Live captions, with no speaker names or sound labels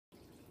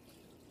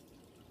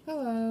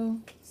Hello.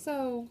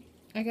 So,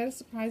 I got a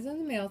surprise in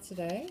the mail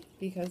today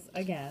because,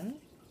 again,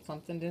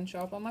 something didn't show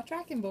up on my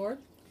tracking board,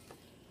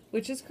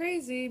 which is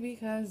crazy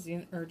because,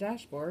 or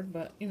dashboard,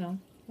 but,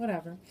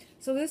 whatever.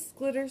 So, this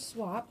glitter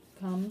swap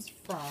comes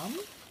from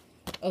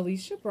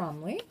Elisha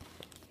Brumley,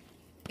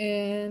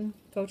 and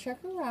go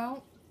check her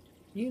out.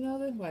 You know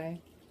the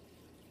way.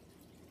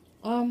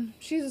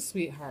 She's a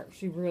sweetheart.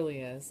 She really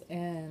is.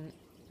 And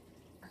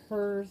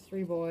her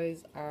three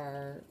boys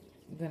are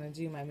gonna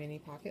do my mini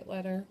pocket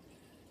letter.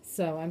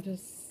 So I'm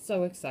just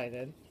so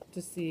excited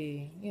to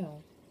see,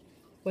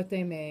 what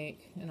they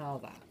make and all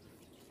that.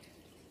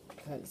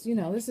 Because,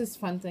 this is a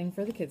fun thing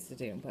for the kids to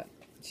do. But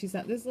she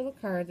sent this little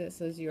card that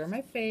says, "You are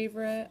my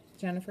favorite.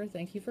 Jennifer,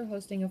 thank you for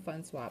hosting a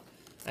fun swap.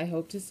 I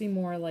hope to see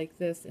more like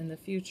this in the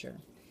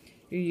future.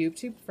 Your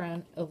YouTube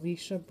friend,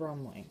 Elisha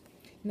Brumley."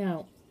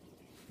 Now,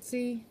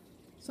 see,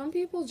 some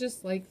people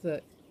just like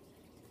the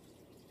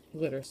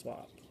glitter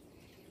swap,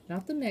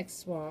 not the mix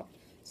swap.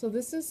 So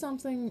this is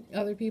something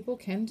other people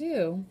can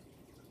do.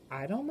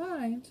 I don't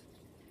mind.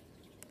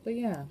 But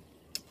yeah,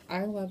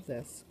 I love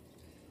this.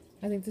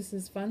 I think this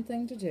is a fun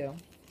thing to do.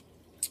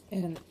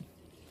 And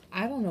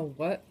I don't know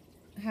what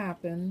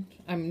happened.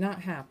 I mean,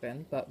 not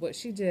happened, but what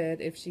she did,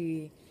 if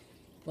she,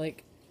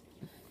 like,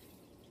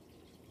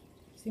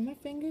 see my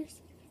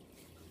fingers?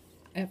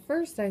 At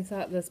first I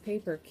thought this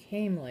paper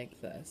came like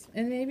this.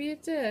 And maybe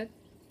it did.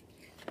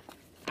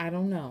 I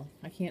don't know.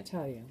 I can't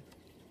tell you.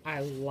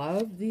 I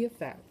love the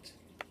effect.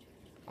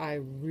 I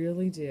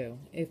really do.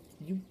 If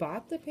you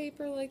bought the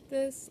paper like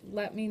this,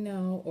 let me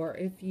know. Or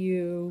if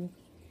you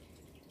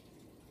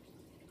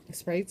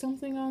sprayed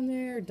something on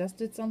there,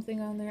 dusted something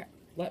on there,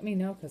 let me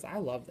know, because I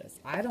love this.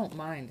 I don't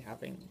mind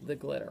having the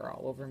glitter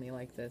all over me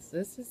like this.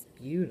 This is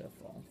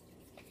beautiful.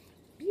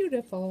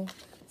 Beautiful.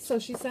 So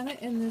she sent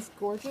it in this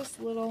gorgeous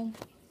little,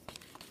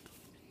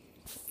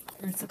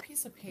 or it's a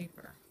piece of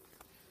paper.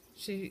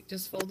 She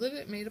just folded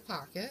it, made a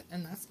pocket,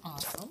 and that's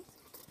awesome.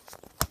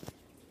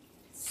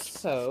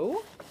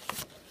 So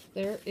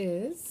there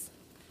is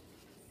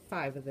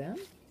 5 of them.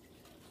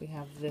 We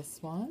have this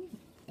one,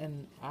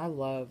 and I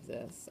love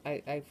this.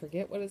 I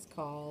forget what it's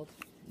called,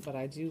 but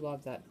I do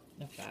love that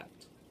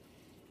effect.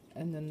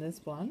 And then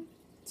this one,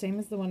 same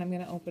as the one I'm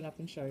going to open up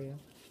and show you.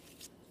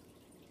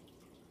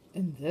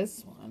 And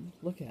this one,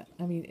 look at,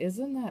 I mean,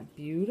 isn't that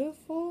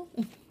beautiful?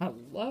 I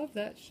love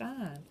that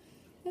shine.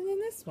 And then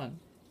this one.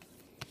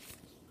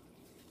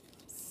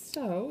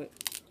 So,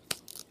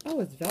 oh,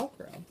 it's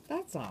Velcro.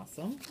 That's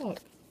awesome. Look.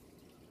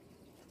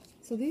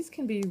 So these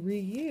can be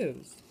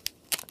reused.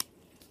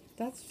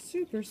 That's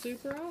super,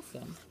 super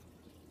awesome.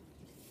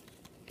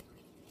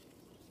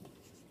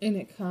 And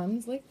it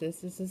comes like this.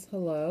 This is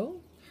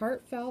hello,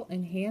 heartfelt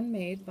and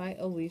handmade by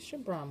Elisha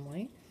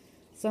Brumley.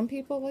 Some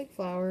people like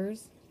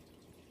flowers,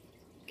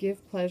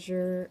 give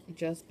pleasure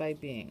just by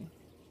being.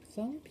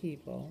 Some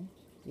people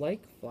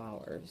like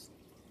flowers,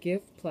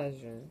 give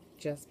pleasure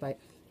just by...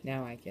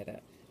 Now I get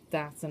it.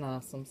 That's an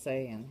awesome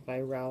saying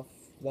by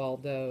Ralph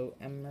Waldo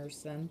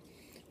Emerson.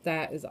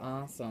 That is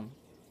awesome.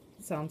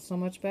 Sounds so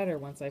much better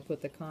once I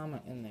put the comma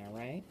in there,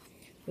 right?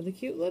 With the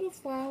cute little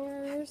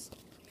flowers.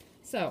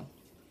 So,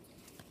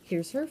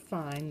 here's her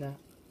find, the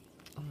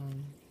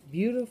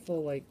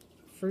beautiful, like,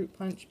 fruit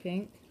punch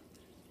pink.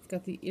 It's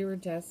got the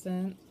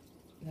iridescent.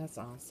 That's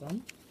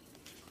awesome.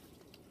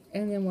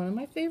 And then one of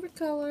my favorite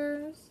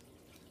colors.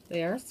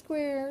 They are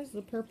squares,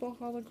 the purple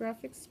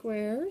holographic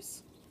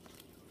squares.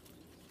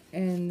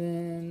 And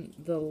then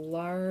the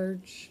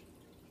large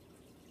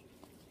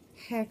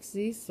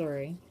hexy,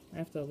 sorry, I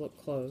have to look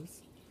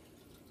close.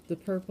 The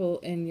purple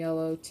and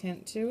yellow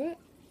tint to it.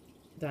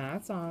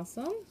 That's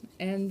awesome.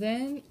 And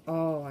then,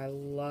 oh, I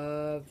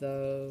love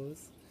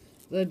those.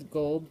 The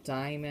gold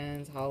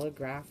diamonds,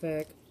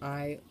 holographic.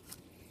 I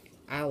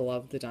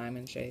love the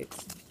diamond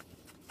shapes.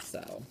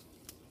 So,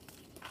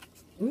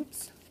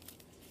 oops.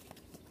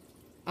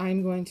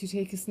 I'm going to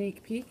take a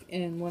sneak peek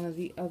in one of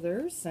the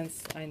others,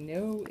 since I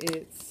know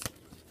it's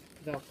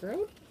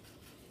Velcroed,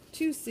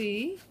 to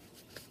see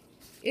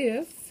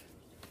if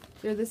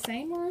they're the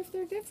same or if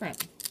they're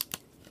different.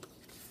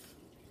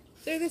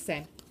 They're the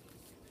same.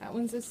 That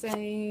one's the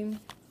same.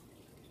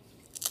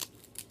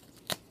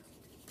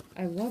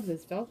 I love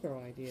this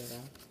Velcro idea,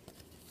 though.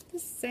 The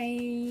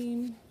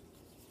same.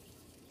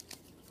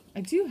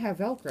 I do have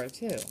Velcro,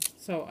 too,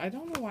 so I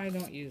don't know why I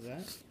don't use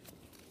it.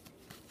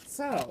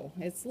 So,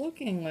 it's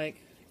looking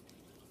like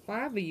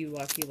 5 of you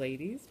lucky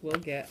ladies will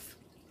get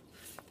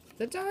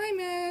the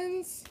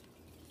diamonds.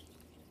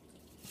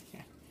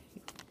 Yeah.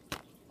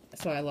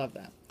 So I love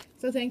that.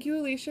 So thank you,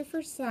 Elisha,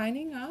 for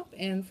signing up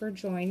and for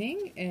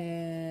joining.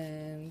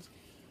 And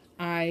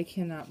I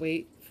cannot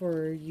wait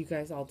for you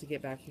guys all to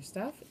get back your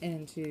stuff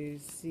and to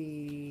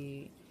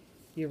see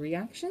your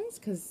reactions,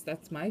 because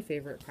that's my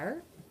favorite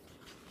part.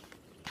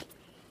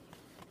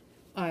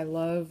 I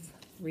love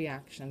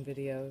reaction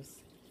videos.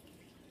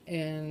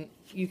 And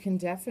you can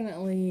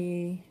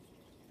definitely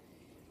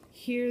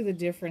hear the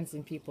difference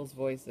in people's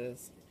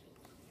voices.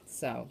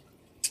 So,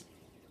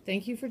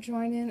 thank you for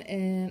joining,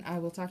 and I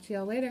will talk to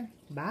y'all later.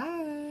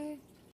 Bye!